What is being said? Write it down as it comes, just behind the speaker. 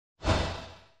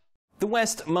The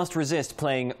West must resist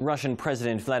playing Russian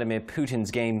President Vladimir Putin's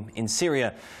game in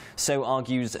Syria, so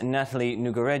argues Natalie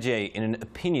Nougayrede in an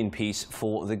opinion piece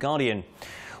for The Guardian.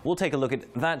 We'll take a look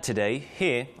at that today,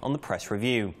 here on the Press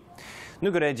Review.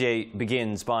 Nougayrede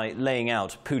begins by laying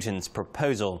out Putin's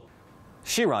proposal.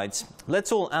 She writes,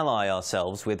 "Let's all ally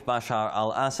ourselves with Bashar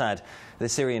al-Assad. The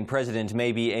Syrian president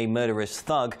may be a murderous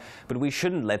thug, but we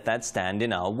shouldn't let that stand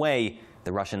in our way."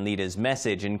 The Russian leader's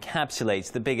message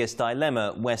encapsulates the biggest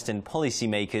dilemma Western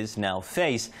policymakers now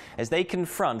face as they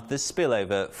confront the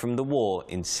spillover from the war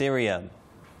in Syria.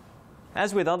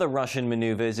 As with other Russian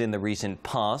maneuvers in the recent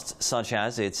past, such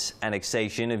as its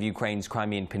annexation of Ukraine's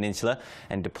Crimean Peninsula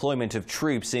and deployment of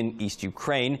troops in East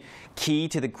Ukraine, key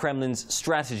to the Kremlin's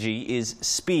strategy is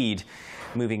speed.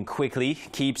 Moving quickly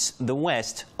keeps the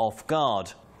West off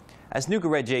guard. As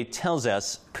Nougayrede tells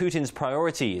us, Putin's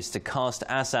priority is to cast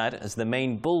Assad as the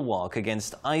main bulwark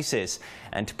against ISIS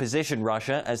and to position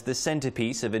Russia as the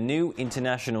centerpiece of a new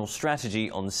international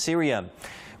strategy on Syria.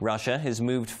 Russia has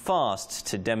moved fast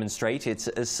to demonstrate its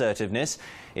assertiveness.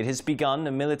 It has begun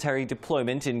a military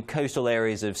deployment in coastal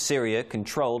areas of Syria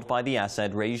controlled by the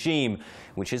Assad regime,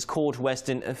 which has caught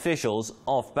Western officials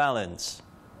off balance.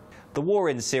 The war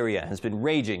in Syria has been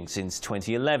raging since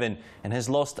 2011 and has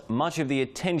lost much of the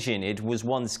attention it was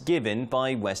once given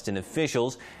by Western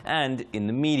officials and in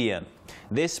the media.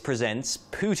 This presents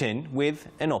Putin with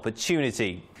an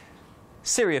opportunity.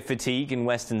 Syria fatigue in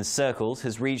Western circles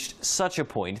has reached such a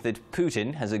point that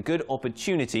Putin has a good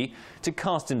opportunity to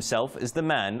cast himself as the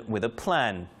man with a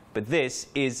plan. But this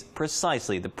is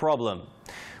precisely the problem.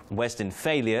 Western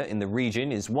failure in the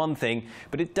region is one thing,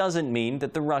 but it doesn't mean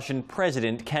that the Russian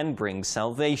president can bring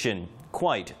salvation.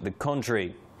 Quite the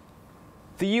contrary.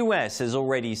 The US has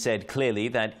already said clearly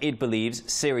that it believes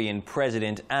Syrian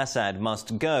President Assad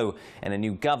must go and a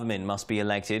new government must be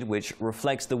elected which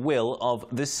reflects the will of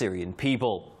the Syrian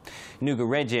people.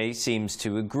 Nougayrede seems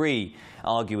to agree,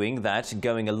 arguing that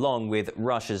going along with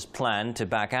Russia's plan to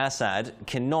back Assad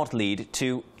cannot lead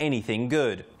to anything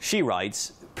good. She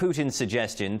writes, "Putin's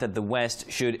suggestion that the West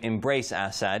should embrace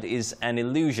Assad is an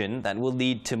illusion that will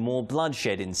lead to more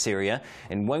bloodshed in Syria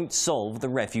and won't solve the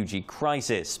refugee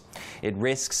crisis. It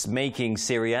risks making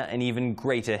Syria an even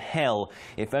greater hell,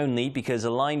 if only because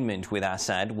alignment with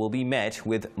Assad will be met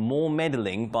with more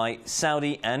meddling by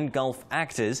Saudi and Gulf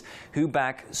actors who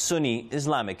back Sunni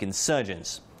Islamic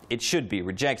insurgents. It should be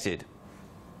rejected."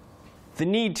 The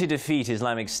need to defeat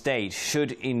Islamic State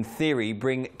should, in theory,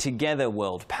 bring together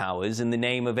world powers in the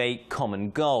name of a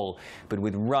common goal. But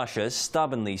with Russia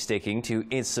stubbornly sticking to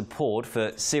its support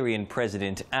for Syrian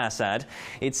President Assad,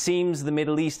 it seems the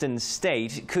Middle Eastern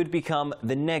state could become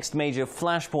the next major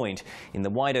flashpoint in the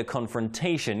wider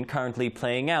confrontation currently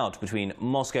playing out between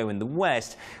Moscow and the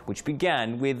West, which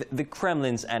began with the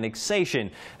Kremlin's annexation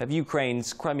of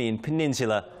Ukraine's Crimean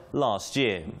Peninsula last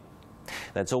year.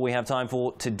 That's all we have time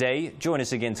for today. Join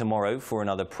us again tomorrow for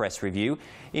another press review.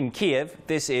 In Kiev,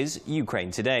 this is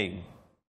Ukraine Today.